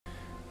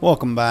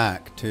Welcome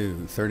back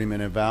to 30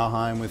 Minute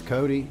Valheim with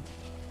Cody.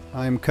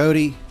 I'm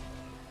Cody,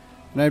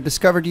 and I've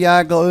discovered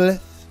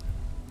Yagluth.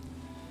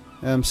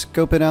 I'm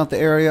scoping out the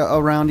area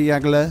around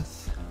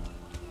Yagluth.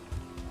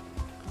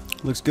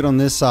 Looks good on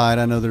this side.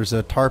 I know there's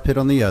a tar pit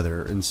on the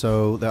other, and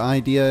so the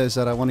idea is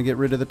that I want to get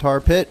rid of the tar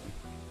pit,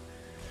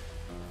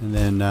 and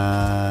then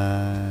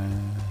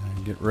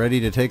get ready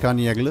to take on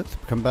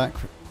Yagluth. Come back,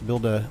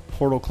 build a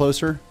portal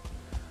closer.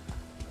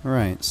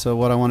 Alright, so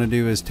what I want to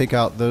do is take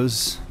out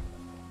those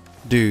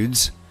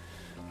dudes.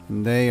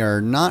 And they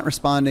are not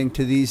responding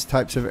to these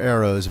types of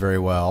arrows very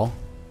well.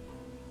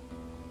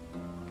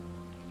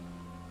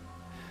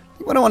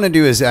 What I want to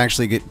do is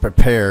actually get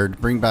prepared,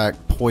 bring back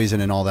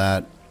poison and all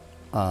that,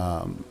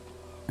 and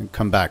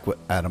come back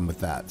at them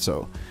with that.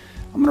 So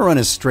I'm going to run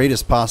as straight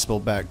as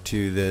possible back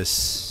to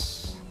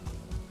this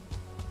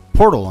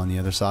portal on the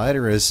other side,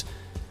 or as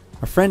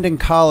a friend in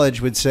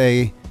college would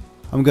say,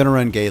 I'm going to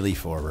run gaily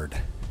forward.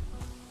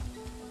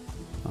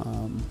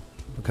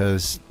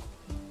 Because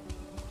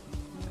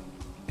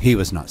he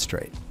was not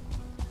straight.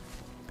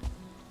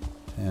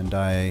 And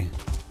I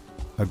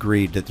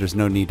agreed that there's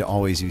no need to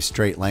always use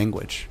straight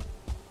language.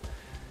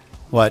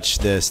 Watch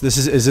this.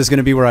 Is this going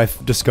to be where I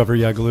discover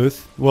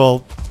Yagluth?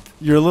 Well,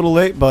 you're a little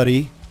late,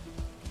 buddy.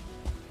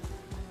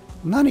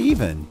 Not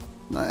even.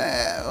 What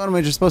am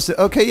I just supposed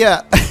to... Okay,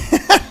 yeah.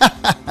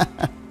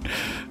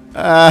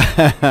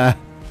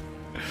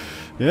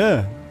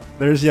 Yeah,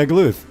 there's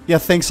Yagluth. Yeah,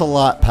 thanks a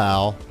lot,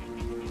 pal.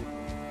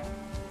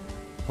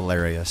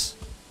 Hilarious.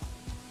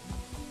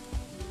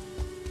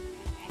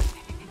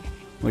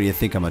 What do you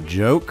think? I'm a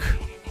joke?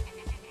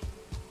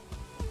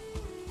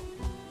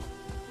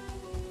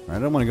 I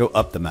don't want to go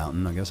up the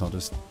mountain. I guess I'll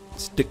just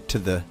stick to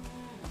the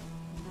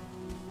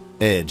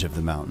edge of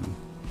the mountain.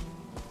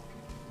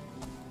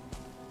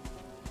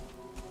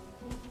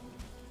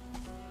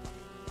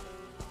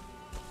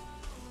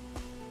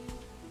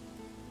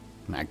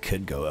 I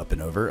could go up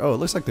and over. Oh, it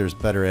looks like there's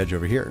better edge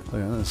over here.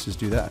 Let's just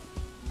do that.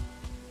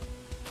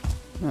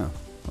 Oh,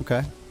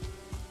 okay.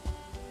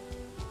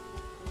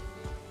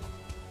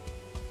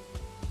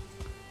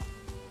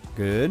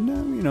 Good. You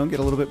know,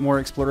 get a little bit more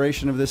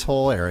exploration of this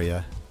whole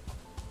area.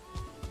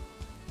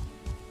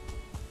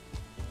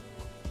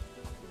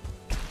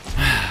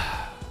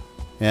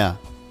 Yeah.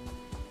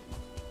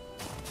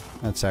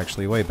 That's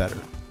actually way better.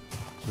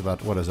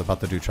 What is it about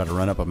to do? Try to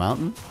run up a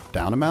mountain?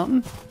 Down a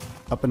mountain?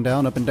 Up and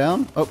down, up and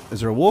down? Oh, is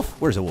there a wolf?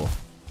 Where's a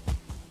wolf?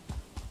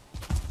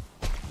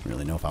 I don't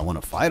really know if I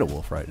want to fight a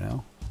wolf right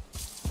now.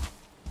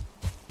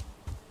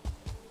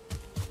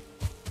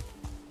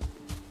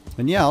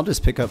 And yeah, I'll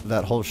just pick up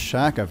that whole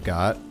shack I've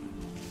got.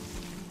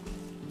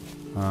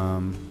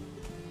 I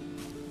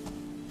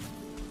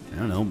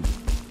don't know.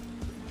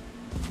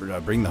 Do I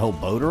bring the whole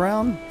boat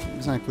around? What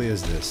exactly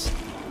is this?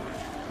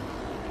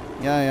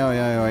 Yeah.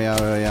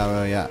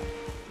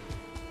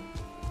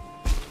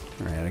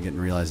 Alright, I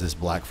didn't realize this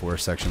Black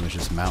Forest section was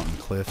just mountain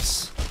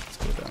cliffs. Let's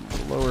go down a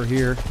little lower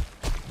here.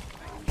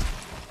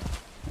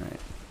 Alright.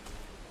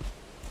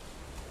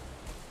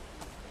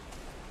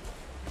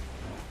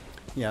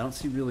 Yeah, I don't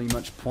see really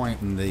much point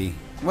in the...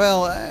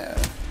 Well, I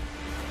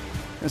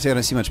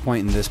don't see much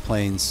point in this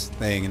plains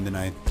thing, and then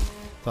I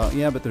thought,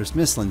 yeah, but there's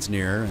Mistlands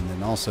near, and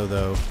then also,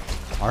 though,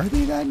 are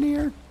they that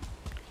near?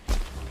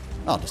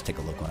 I'll just take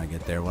a look when I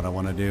get there, what I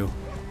want to do.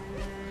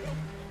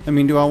 I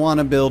mean, do I want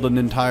to build an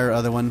entire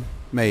other one?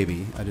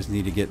 Maybe. I just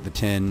need to get the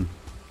 10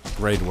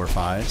 Grey Dwarf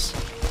eyes.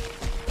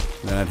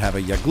 Then I'd have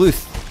a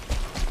Yagluth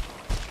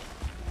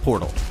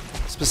portal,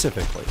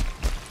 specifically.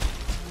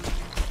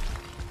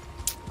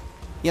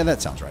 Yeah,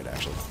 that sounds right,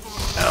 actually.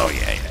 Oh,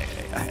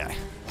 yeah.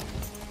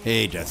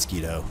 Hey,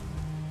 Jetskeeto.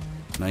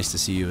 Nice to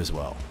see you as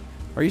well.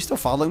 Are you still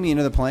following me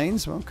into the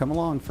plains? Well, come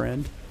along,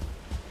 friend.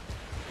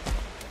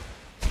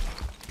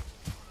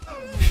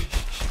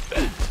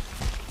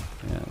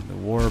 Yeah, the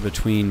war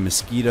between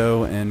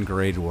Mosquito and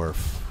Grey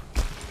Dwarf.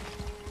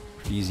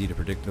 Pretty easy to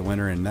predict the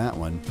winner in that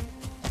one.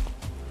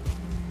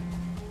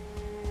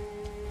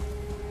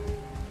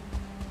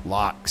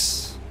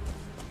 Locks.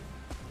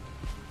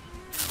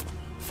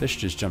 Fish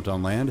just jumped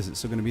on land. Is it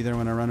still going to be there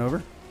when I run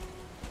over?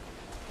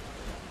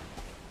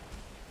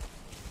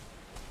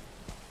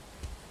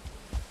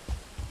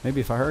 Maybe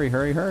if I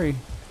hurry.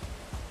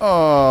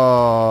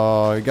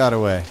 Oh, it got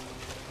away.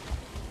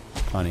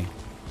 Funny.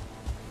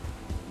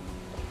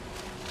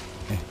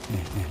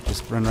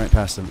 Just run right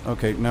past him.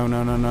 Okay, no.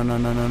 No.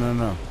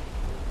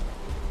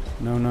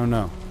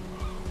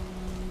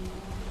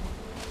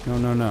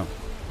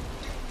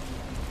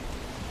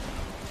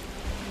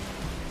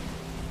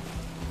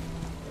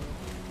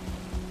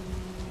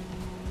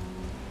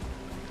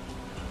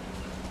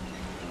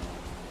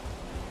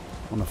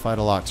 I want to fight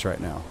a Lox right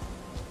now.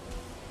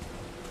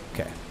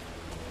 Okay.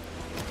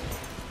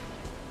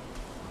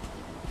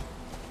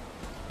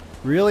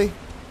 Really?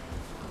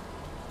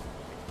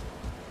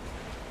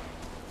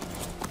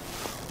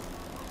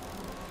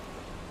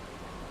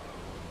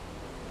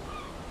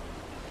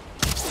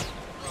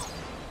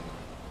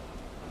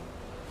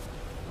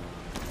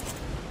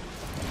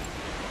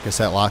 Guess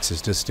that Lox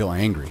is just still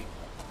angry.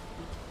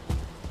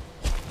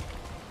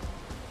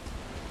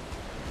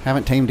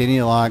 Haven't tamed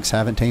any logs,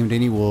 haven't tamed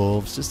any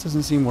wolves. Just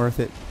doesn't seem worth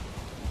it.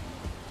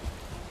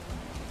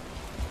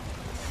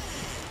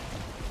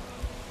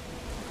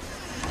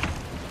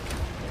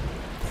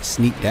 If I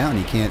sneak down,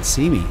 he can't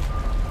see me.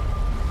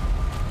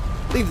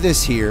 Leave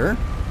this here.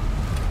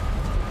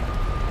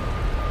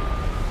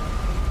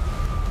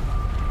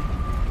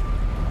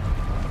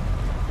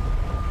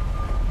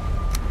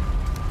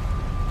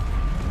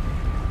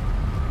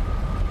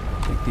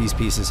 Take these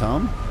pieces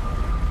home.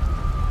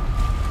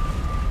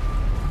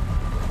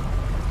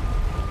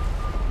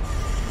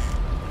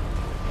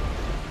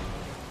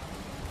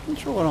 I'm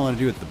not sure what I want to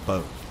do with the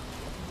boat.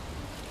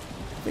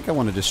 I think I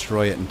want to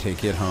destroy it and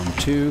take it home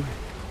too.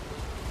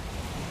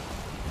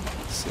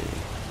 Let's see.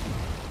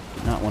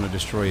 Do not want to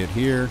destroy it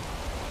here.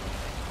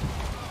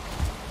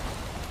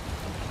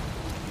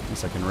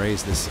 Guess I can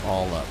raise this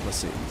all up. Let's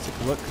see. Let's take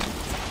a look.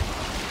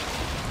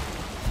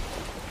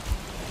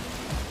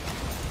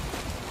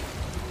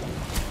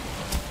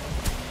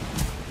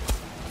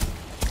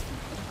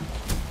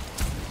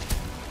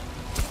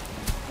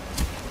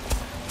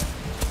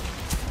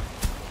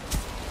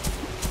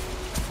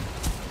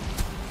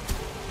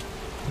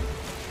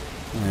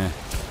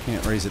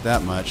 Can't raise it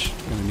that much.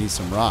 Gonna need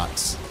some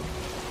rocks.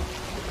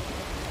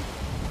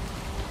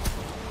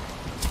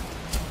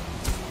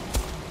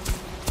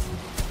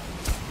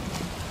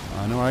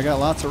 I know I got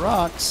lots of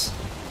rocks.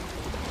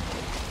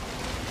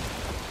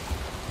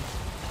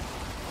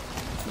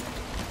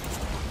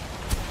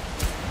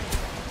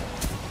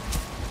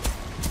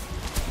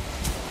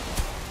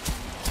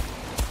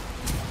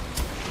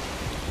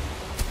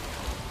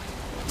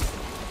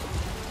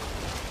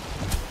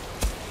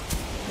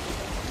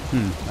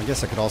 I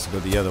guess I could also go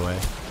the other way.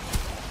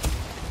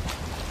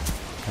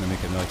 Kind of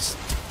make a nice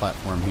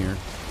platform here.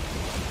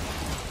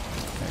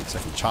 Okay, so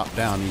I can chop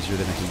down easier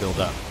than I can build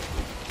up.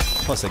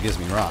 Plus, that gives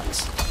me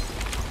rocks.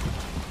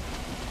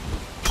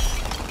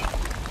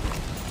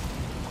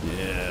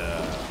 Yeah.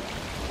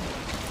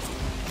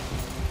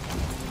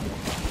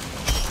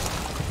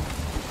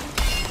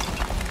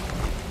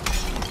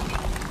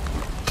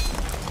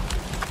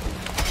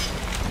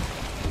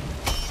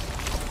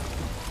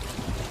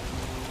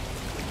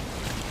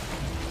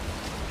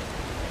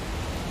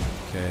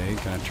 Okay,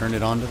 can I turn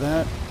it onto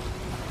that?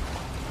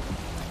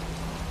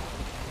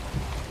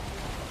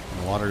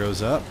 The water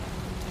goes up.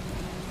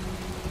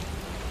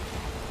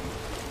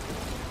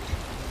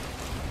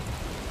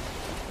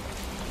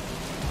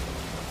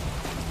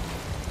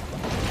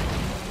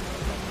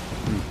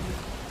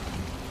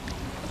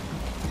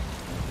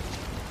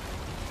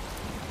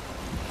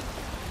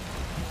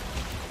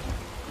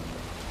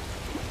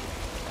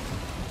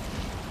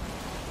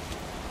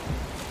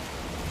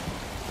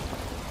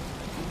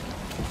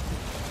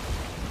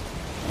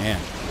 Man.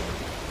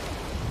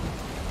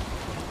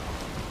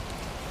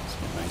 It's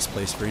a nice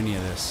place for any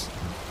of this.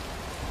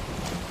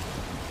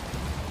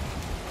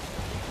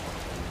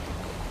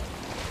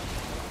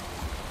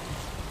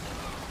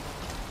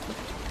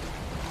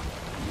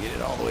 Get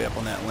it all the way up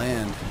on that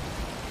land.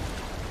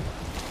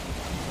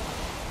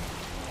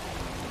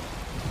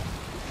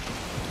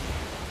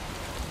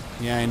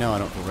 Yeah, I know I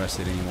don't feel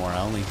rested anymore. I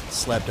only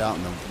slept out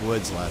in the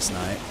woods last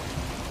night.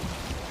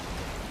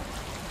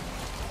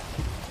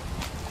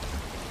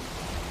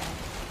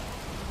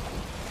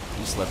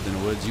 You slept in the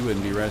woods, you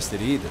wouldn't be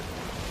rested either.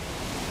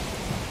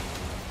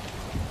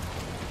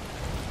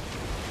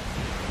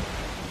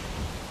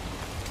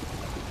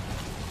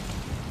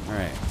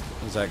 Alright,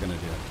 what's that gonna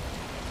do?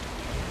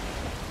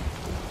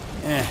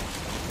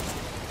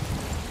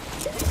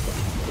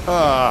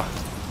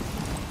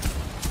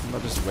 I'll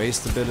just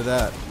waste a bit of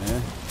that,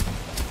 man.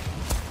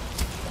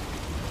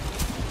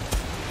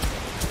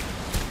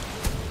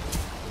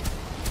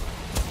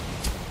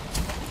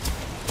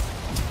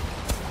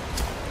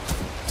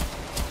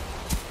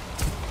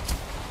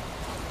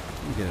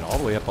 Get it all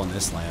the way up on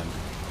this land.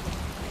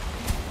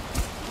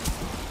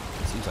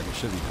 Seems like it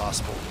should be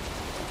possible.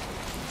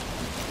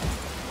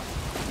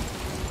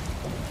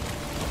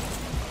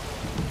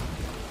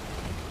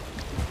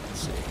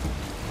 Let's see.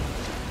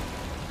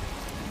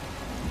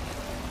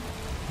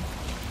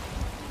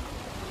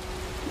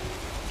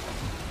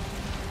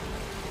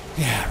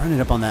 Yeah, run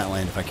it up on that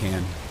land if I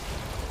can.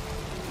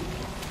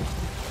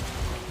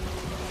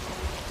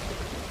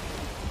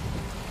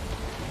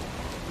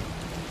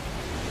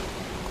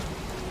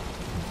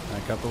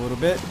 Up a little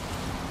bit.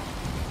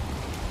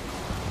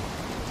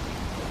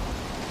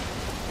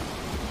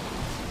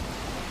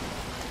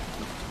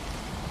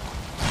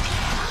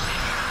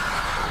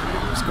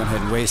 Just go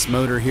ahead and waste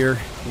motor here.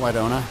 Why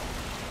don't I?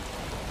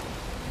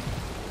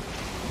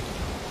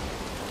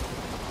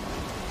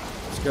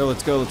 Let's go,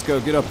 let's go, let's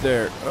go. Get up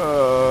there.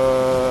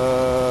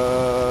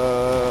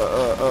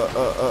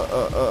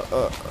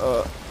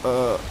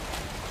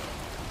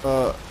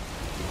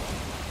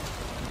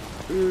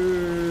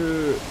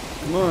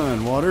 Come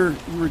on, water.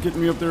 You were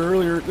getting me up there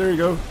earlier. There you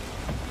go.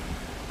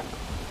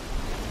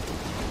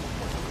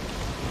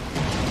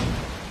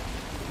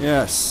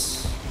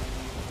 Yes.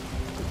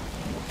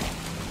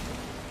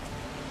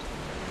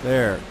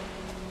 There.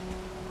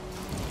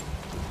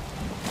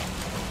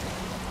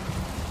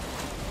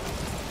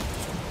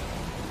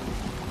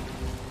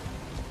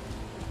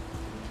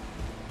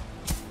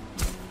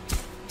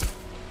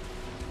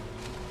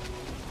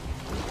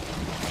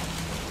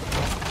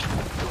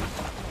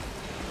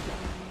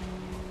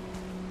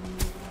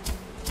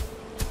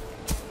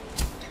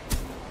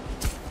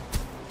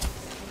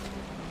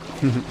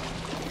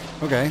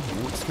 Okay,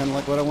 looks kind of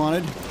like what I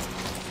wanted.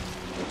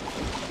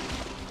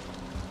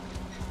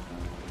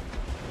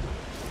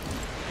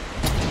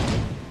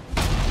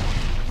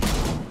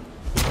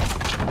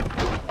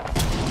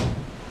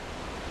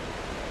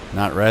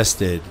 Not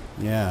rested.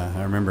 Yeah,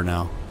 I remember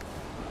now.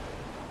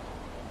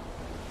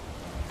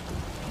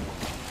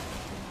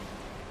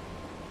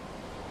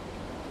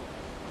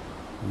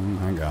 Oh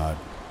my God.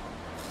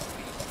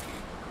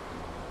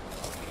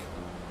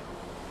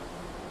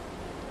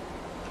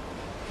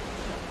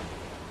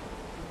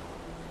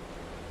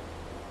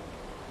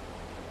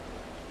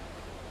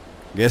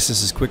 Guess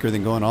this is quicker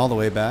than going all the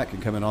way back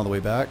and coming all the way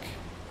back.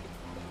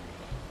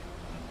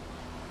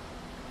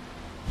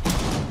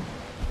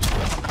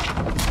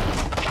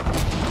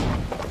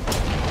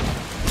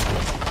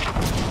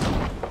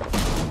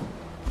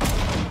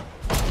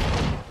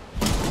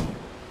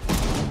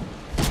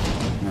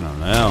 I don't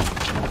know.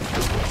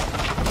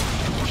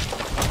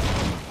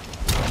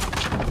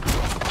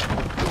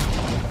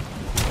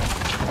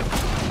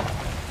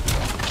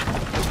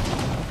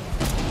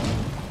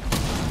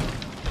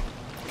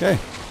 Okay.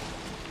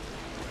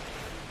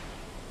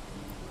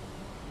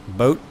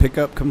 Boat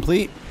pickup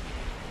complete.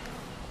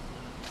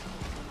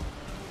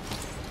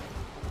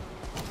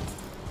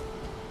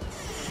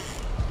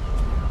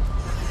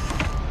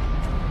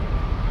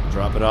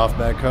 Drop it off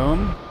back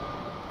home.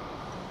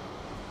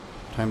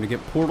 Time to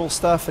get portal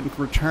stuff and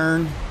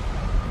return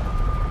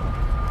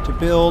to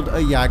build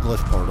a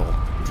Yagluth portal.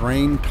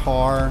 Drain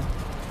tar.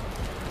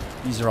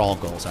 These are all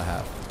goals I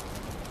have.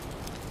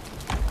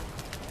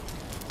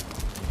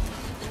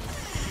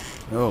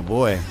 Oh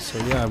boy. So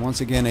yeah, I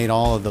once again ate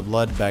all of the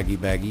blood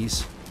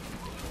baggies.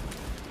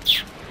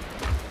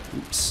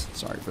 Oops,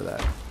 sorry for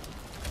that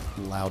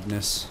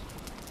loudness.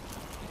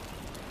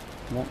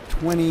 Want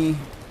 20.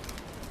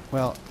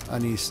 Well,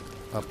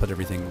 I'll put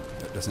everything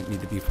that doesn't need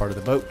to be part of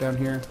the boat down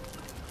here.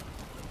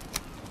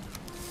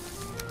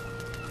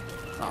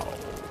 Oh,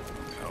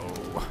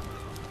 no.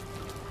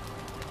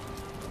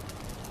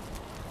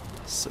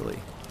 Silly.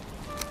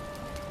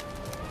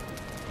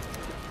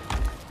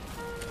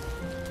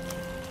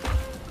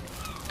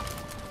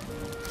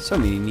 So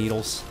many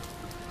needles.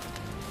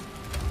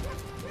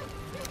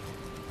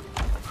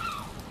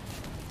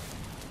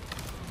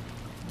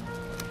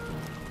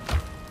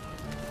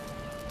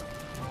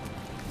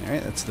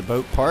 Alright, that's the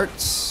boat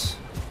parts.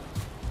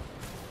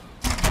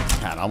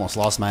 God, I almost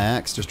lost my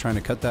axe just trying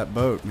to cut that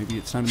boat. Maybe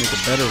it's time to make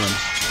a better one.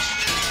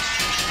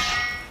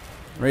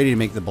 Ready to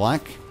make the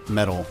black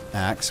metal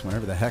axe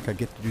whenever the heck I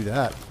get to do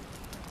that.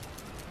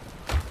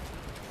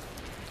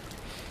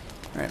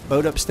 Alright,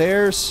 boat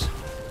upstairs.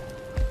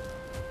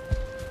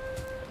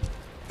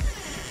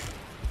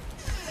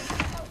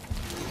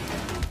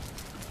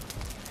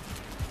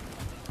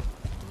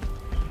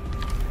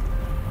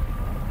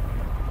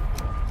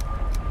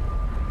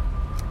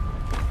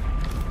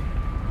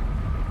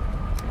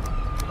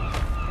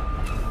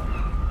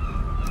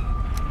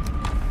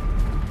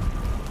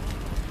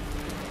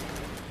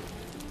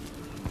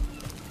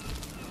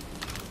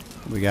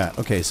 We got,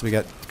 okay, so we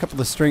got a couple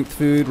of strength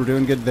food. We're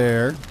doing good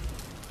there.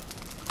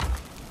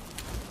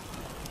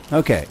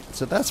 Okay,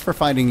 so that's for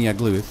fighting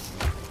Yagluth.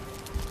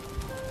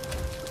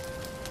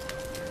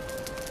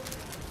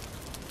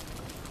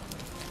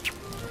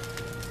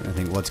 I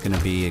think what's going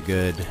to be a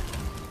good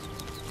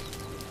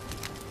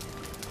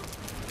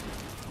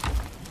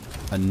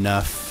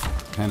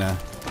enough kind of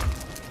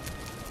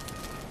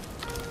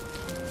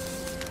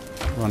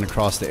run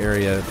across the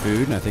area of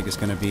food, and I think it's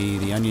going to be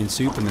the onion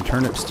soup and the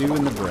turnip stew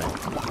and the bread.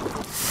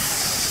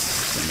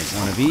 Gonna make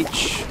one of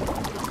each.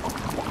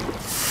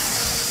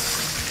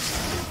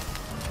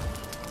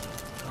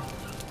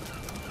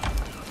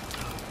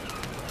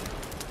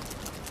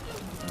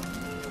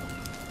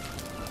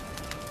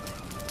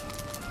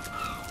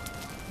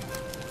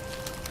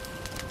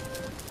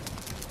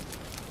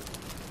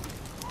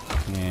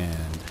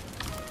 And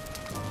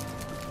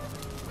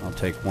I'll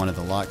take one of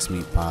the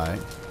locksmeat pie.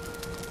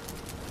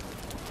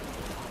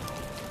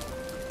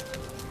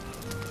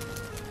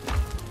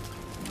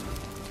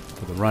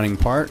 For the running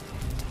part.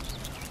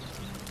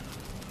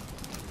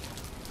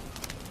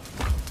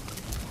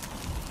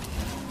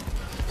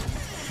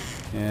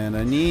 And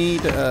I need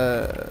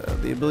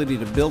the ability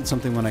to build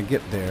something when I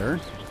get there.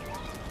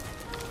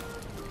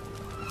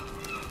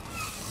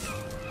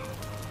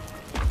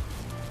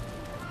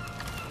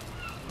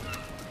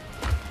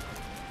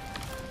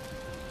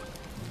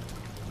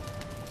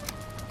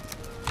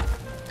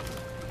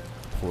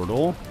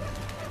 Portal.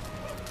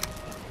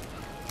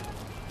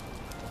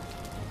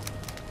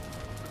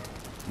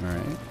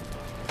 Alright.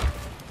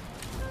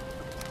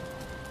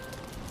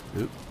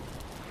 Oop.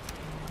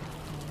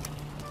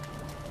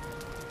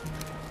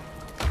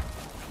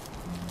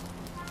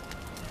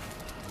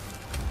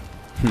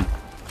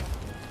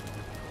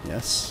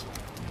 Yes.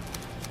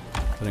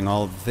 Putting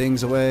all of the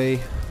things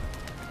away.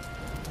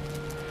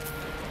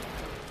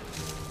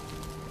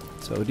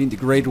 So I need the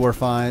Grey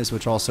Dwarf Eyes,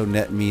 which also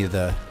net me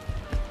the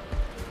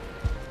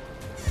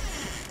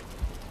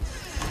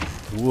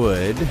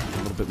wood. A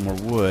little bit more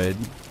wood.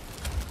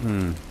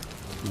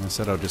 I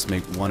said I'll just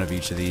make one of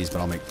each of these, but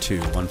I'll make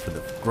two. One for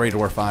the Grey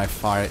Dwarf Eye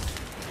fight,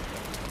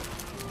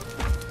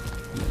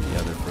 and the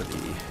other for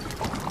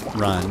the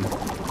run.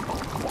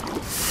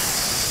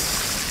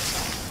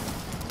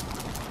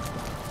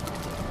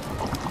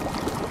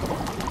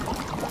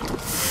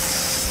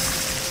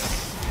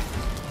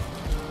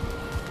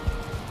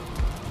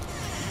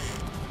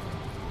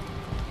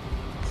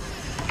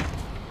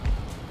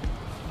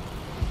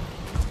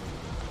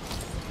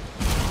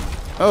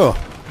 Oh,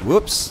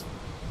 whoops.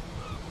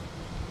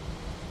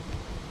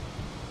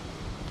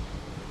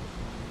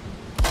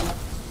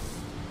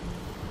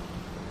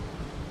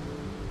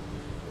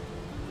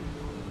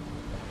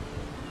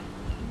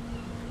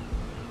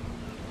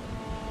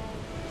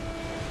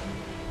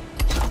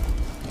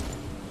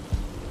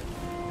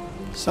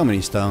 So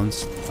many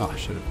stones. Oh, I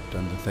should have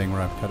done the thing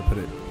where I've got to put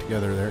it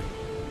together there.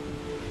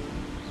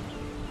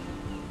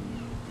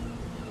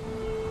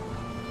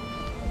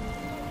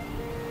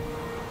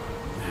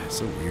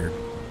 So weird.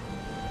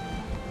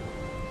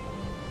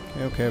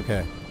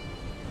 Okay.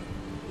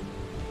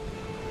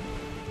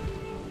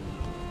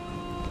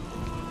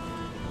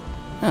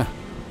 Huh.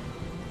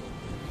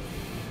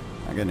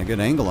 Not getting a good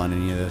angle on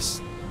any of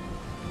this.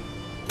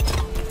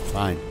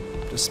 Fine.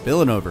 Just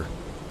spilling over.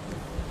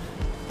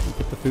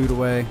 Put the food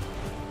away.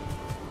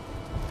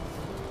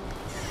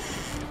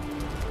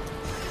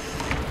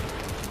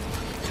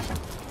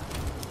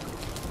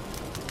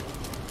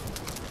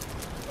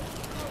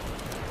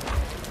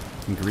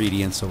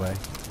 Ingredients away.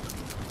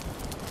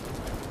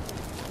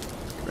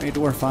 Grey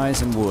Dwarf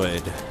Eyes and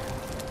wood.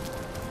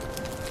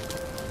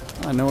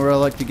 I know where I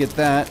like to get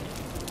that.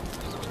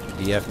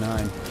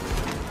 DF9.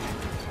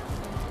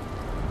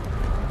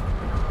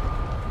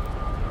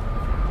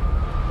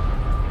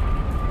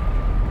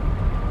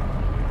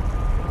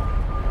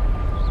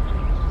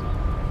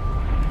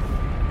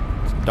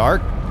 It's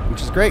dark,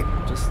 which is great.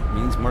 Just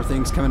means more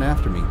things coming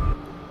after me.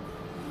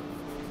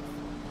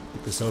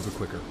 Get this over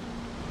quicker.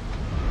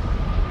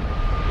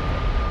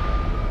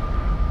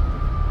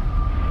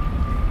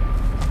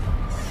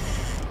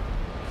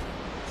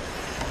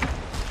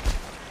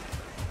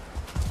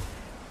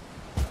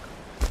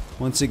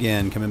 Once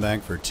again, coming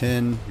back for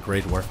 10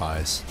 Grey Dwarf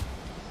Eyes.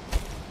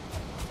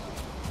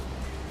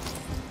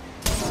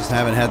 Just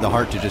haven't had the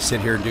heart to just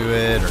sit here and do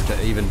it, or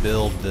to even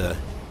build the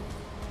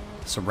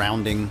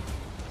surrounding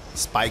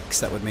spikes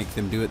that would make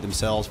them do it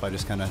themselves if I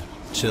just kind of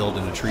chilled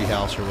in a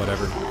treehouse or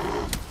whatever.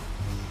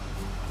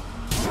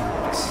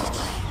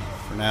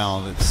 For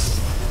now, it's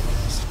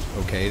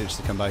okay just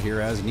to come by here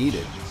as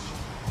needed.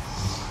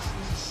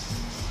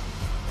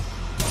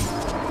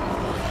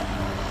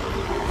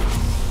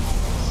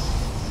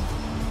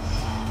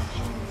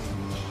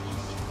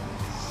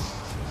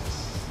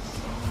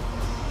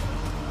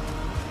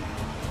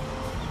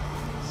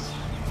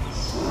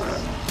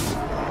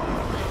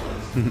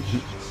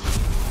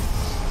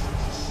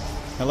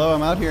 Hello,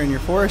 I'm out here in your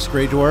forest,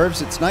 Grey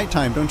Dwarves. It's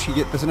nighttime.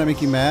 Doesn't that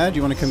make you mad?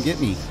 You want to come get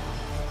me?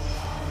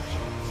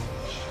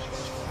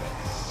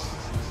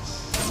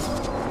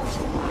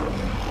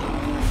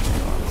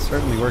 It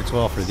certainly works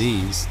well for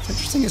these. It's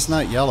interesting it's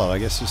not yellow. I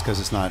guess just because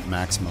it's not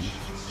maximum.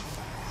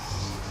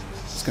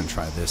 Just gonna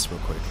try this real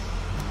quick.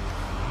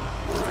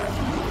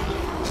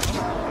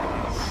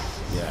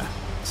 Yeah,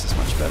 this is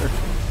much better.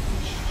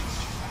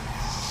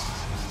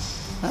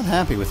 Not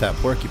happy with that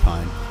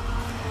porcupine.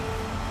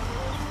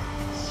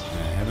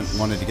 I haven't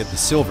wanted to get the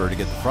silver to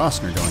get the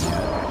Frostner going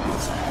yet.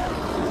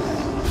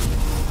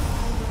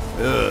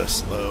 Ugh,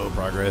 slow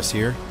progress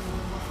here.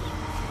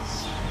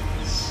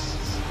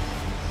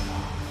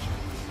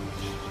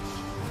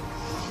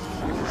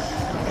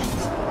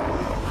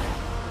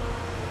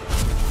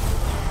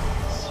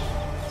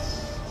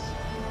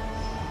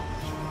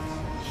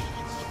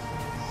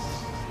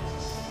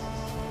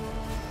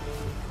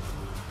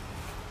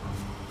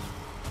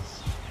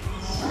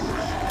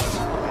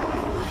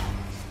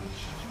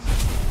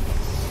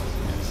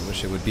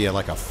 It would be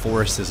like a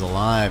forest is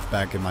alive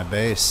back in my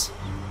base.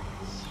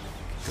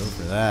 Go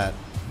for that.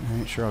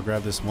 Alright, sure, I'll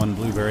grab this one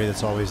blueberry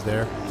that's always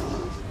there.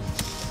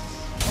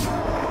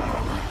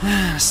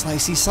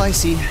 Slicey,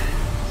 slicey.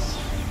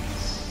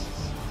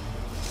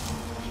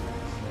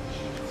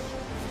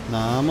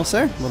 Nah, almost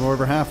there. A little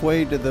over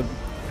halfway to the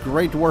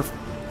Grey Dwarf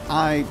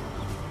Eye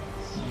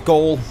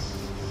goal.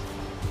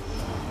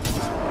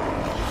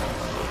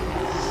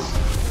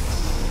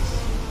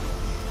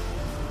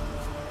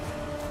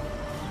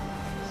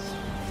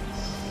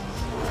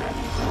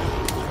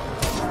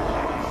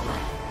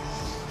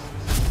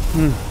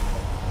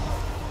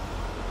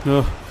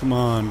 Oh, come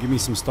on. Give me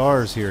some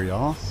stars here,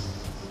 y'all.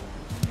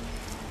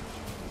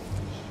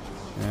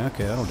 Yeah,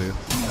 okay, that'll do.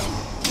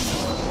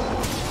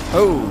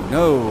 Oh,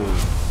 no.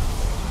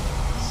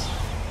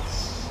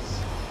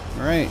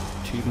 Alright,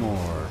 2 more.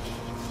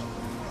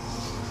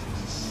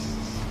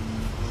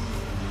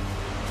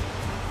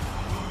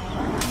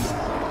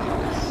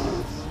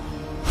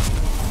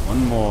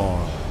 One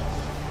more.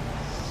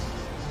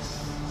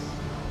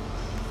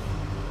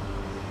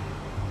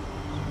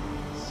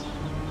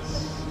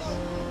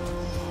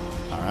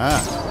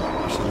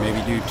 Alright. Should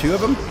maybe do 2 of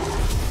them.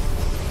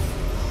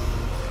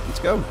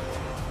 go.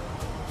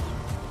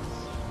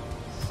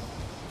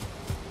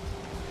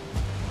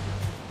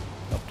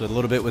 Helped a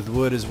little bit with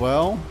wood as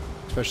well,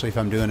 especially if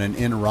I'm doing an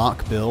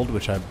in-rock build,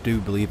 which I do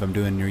believe I'm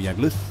doing near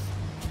Yagluth.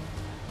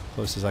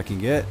 Close as I can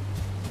get.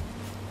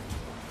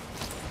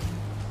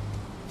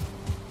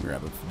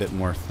 Grab a bit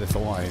more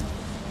thistle. I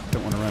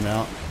don't want to run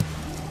out.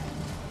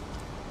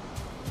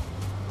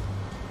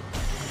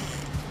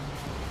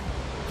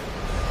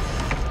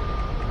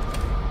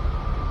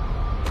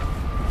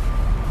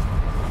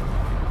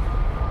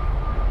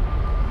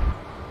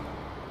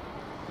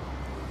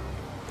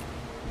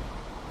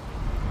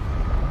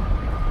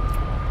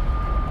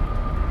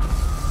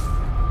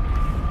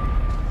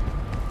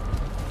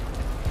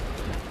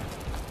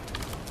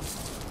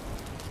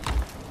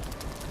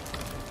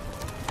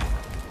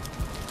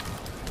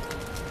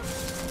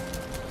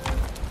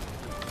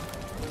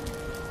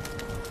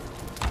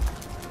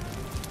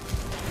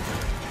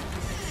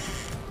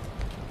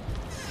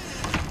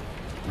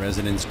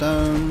 Resin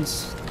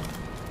stones.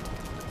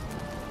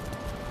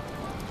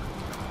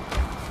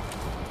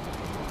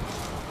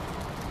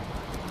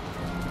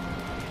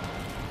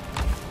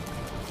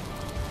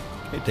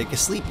 Okay, take a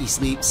sleepy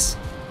sleeps.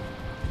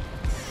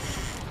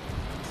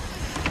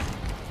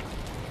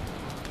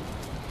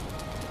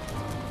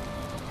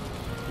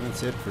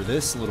 That's it for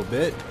this little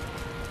bit.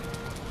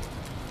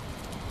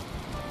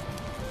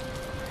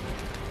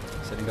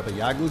 Setting up a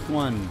Yagluth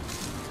 1.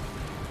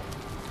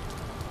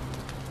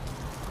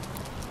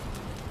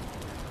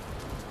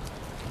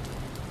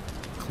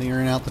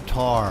 Clearing out the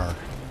tar.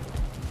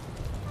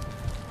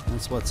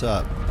 That's what's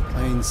up.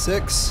 Plane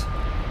 6,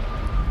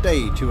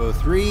 day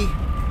 203,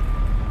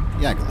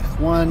 Yagluth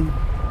 1.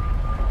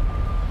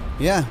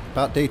 Yeah,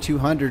 about day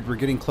 200. We're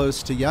getting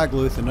close to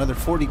Yagluth. Another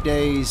 40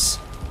 days.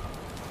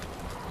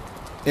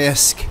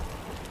 Isk.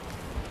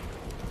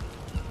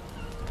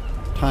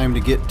 Time to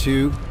get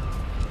to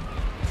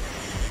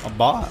a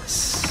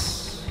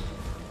boss.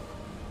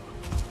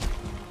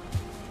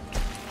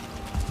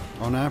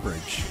 On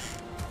average.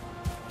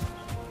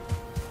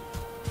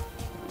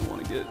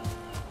 Get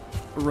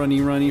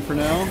runny for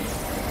now.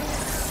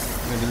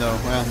 Even though,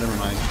 well, never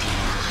mind.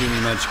 Do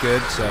me much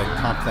good, so I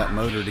popped that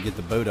motor to get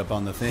the boat up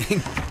on the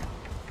thing.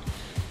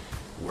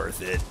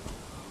 Worth it.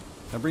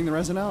 Did I bring the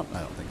resin out? I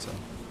don't think so.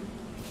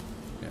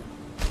 Yeah.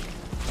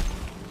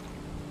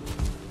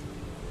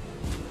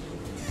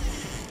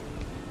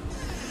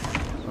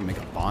 I'm gonna make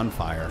a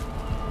bonfire.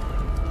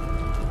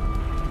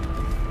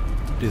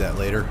 Do that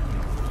later.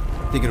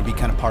 I think it'll be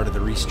kind of part of the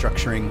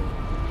restructuring.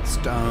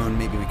 Stone,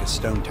 maybe make a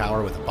stone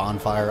tower with a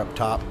bonfire up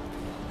top.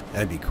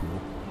 That'd be cool.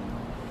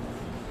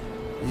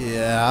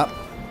 Yeah.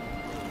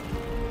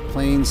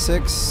 Plane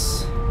 6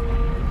 to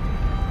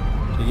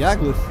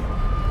Yagluth.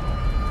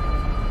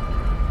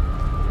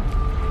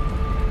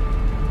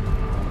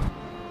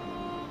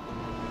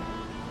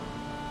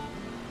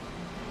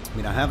 I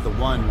mean, I have the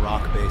one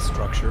rock-based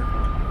structure.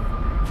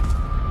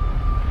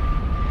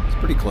 It's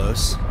pretty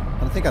close.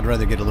 I think I'd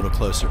rather get a little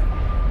closer.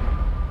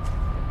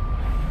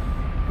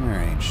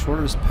 Alright,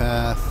 shortest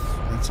path.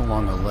 That's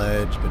along a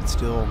ledge, but it's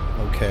still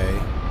okay.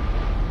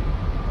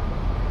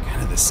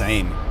 Kind of the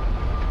same.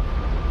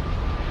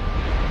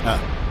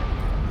 Ah,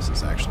 this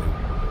is actually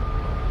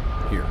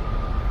here.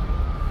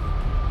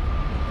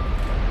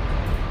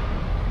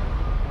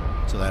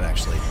 So that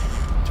actually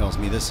tells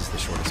me this is the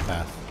shortest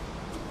path.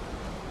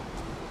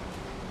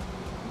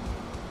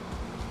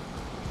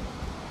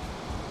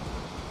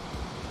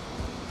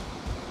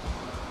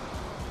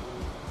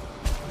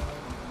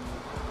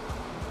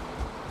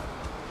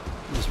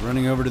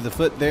 Running over to the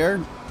foot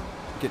there,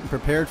 getting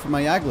prepared for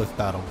my Yagluth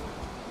battle.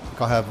 I think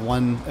I'll have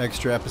one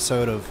extra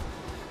episode of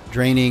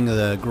draining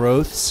the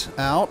growths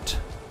out.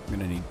 I'm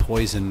going to need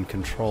poison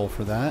control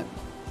for that.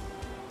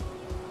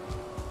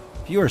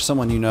 If you or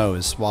someone you know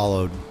has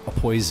swallowed a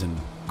poison,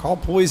 call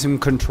poison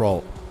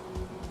control.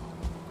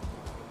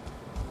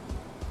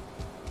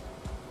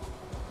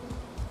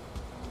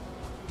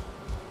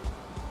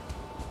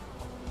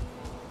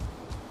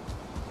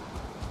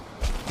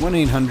 One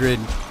 800.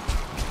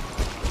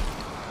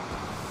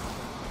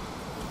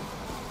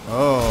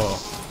 Oh.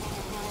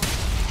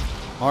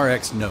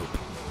 RX nope.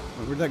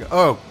 Where'd that go?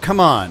 Oh, come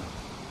on.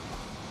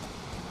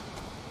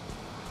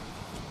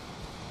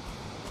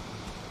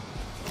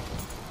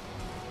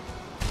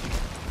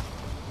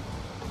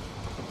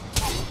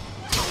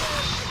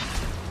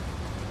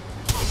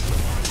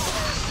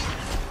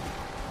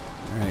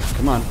 Alright,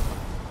 come on.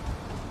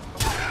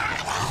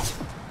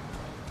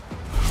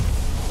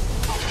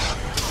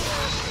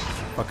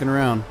 Fucking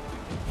around.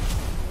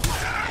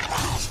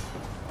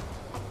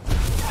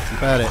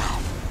 Keep at it.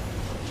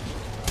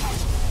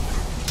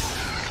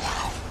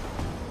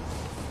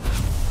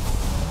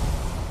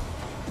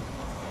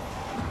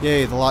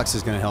 Yay, the Lox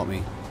is going to help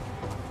me.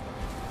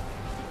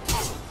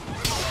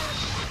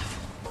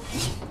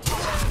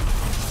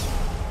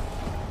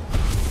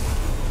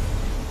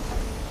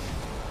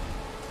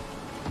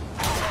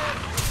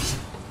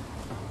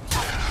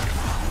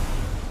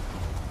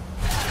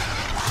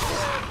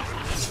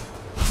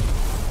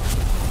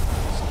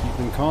 Just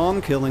keeping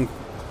calm, killing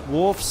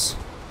wolves.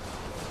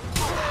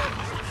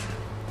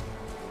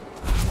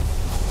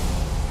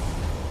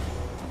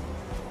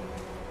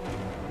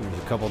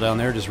 couple down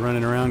there just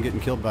running around getting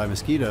killed by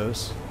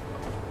mosquitoes.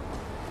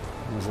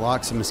 Those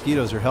locks and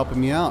mosquitoes are helping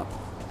me out.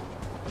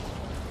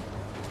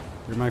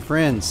 They're my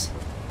friends.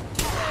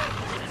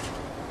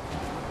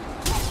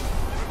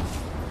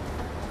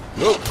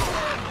 Whoa.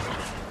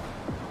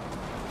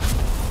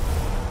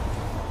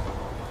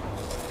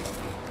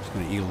 Just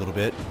gonna eat a little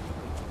bit.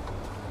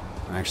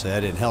 Actually,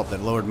 that didn't help.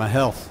 That lowered my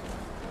health.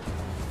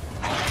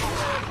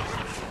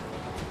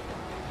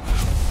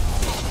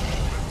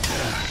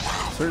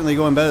 Certainly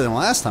going better than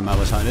last time I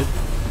was hunted.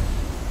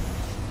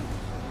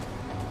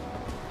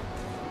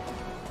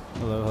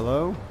 Hello,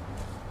 hello.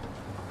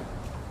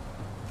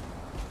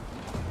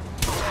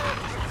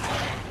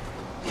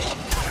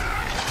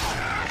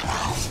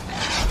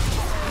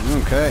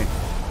 Okay.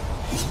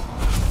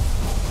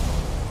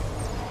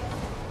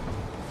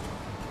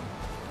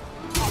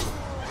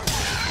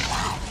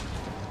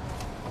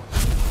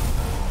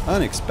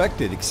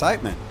 Unexpected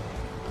excitement.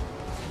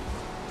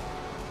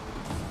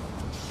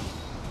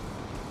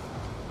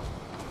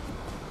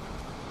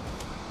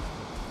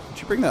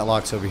 Did you bring that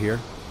Lox over here?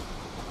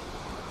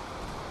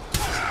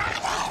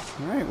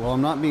 Alright, well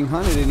I'm not being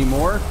hunted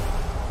anymore.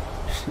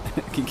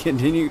 Can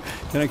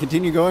I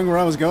continue going where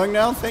I was going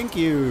now? Thank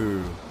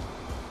you.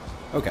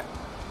 Okay.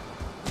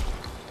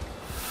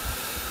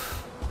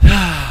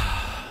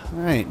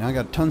 Alright, now I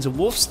got tons of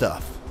wolf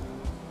stuff.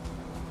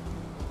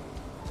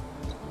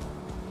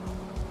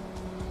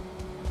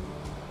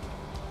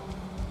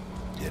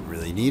 Didn't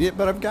really need it,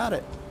 but I've got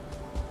it.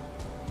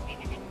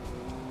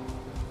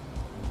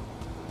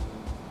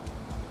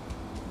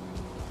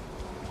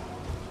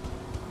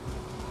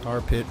 Tar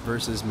pit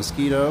versus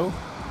mosquito.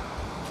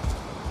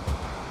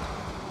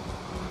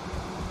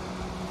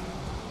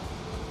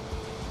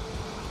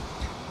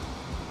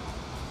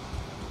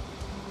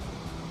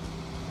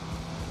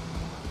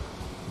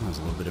 That was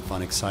a little bit of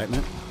fun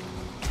excitement.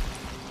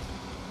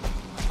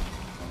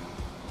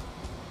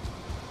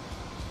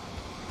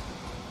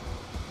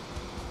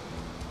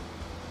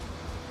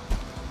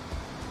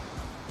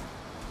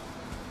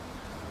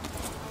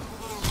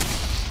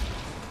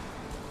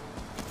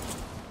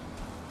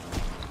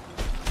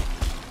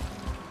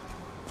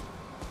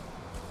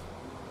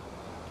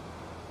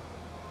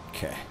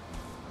 Okay.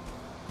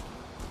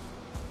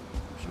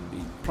 Should be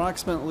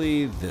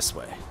approximately this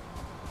way.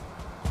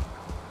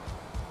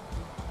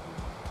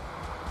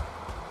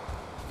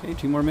 Okay,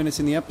 2 more minutes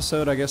in the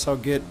episode. I guess I'll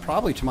get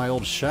probably to my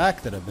old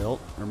shack that I built,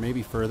 or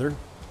maybe further.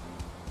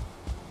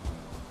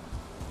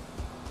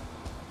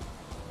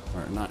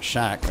 Or not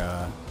shack,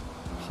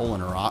 hole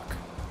in a rock.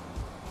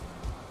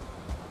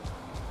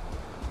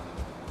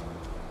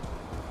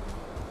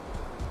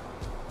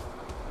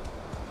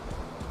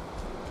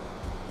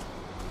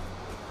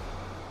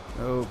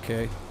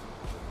 Okay.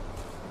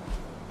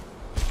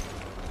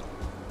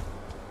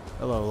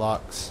 Hello,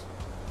 Lox.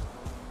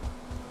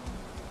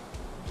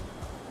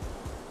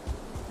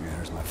 Yeah,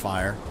 there's my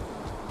fire.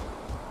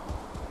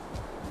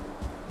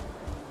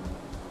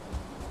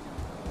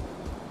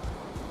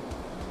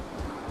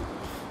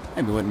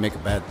 Maybe wouldn't make a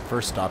bad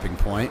first stopping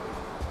point.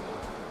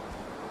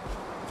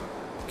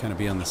 Kind of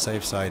be on the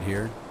safe side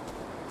here.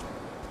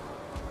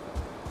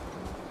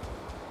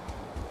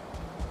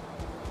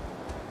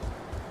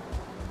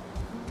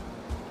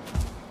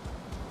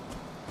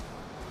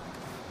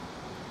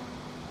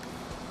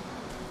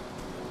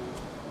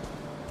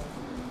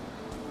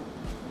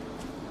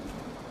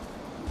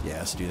 Yeah,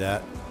 let's do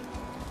that.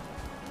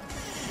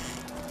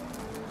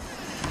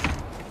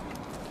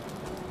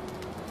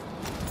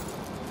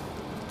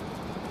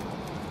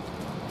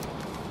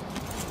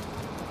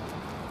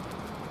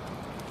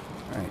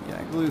 Alright,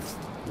 Yagluth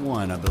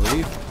 1, I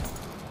believe.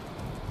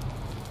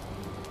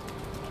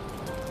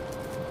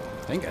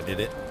 I think I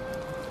did it.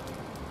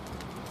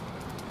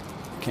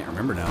 Can't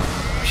remember now.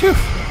 Phew!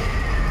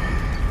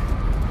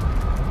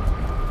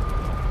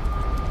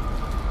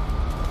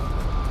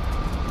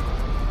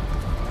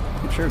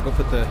 Sure, go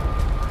put the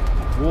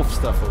wolf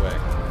stuff away.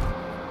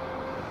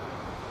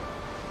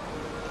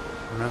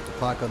 I'm gonna have to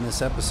clock on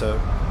this episode.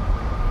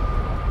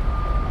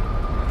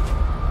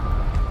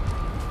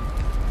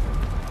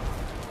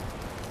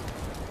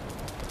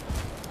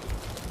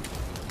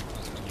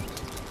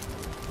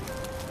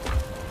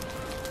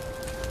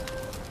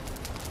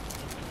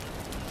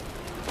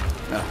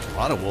 A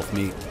lot of wolf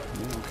meat.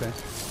 Yeah, okay.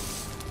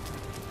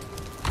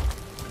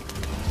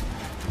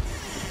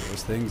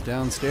 Those things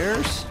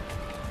downstairs.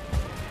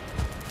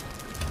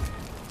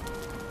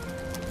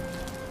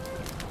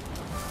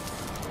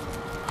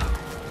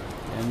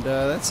 And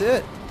that's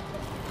it.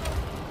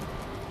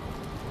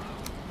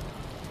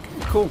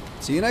 Okay, cool.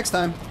 See you next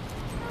time.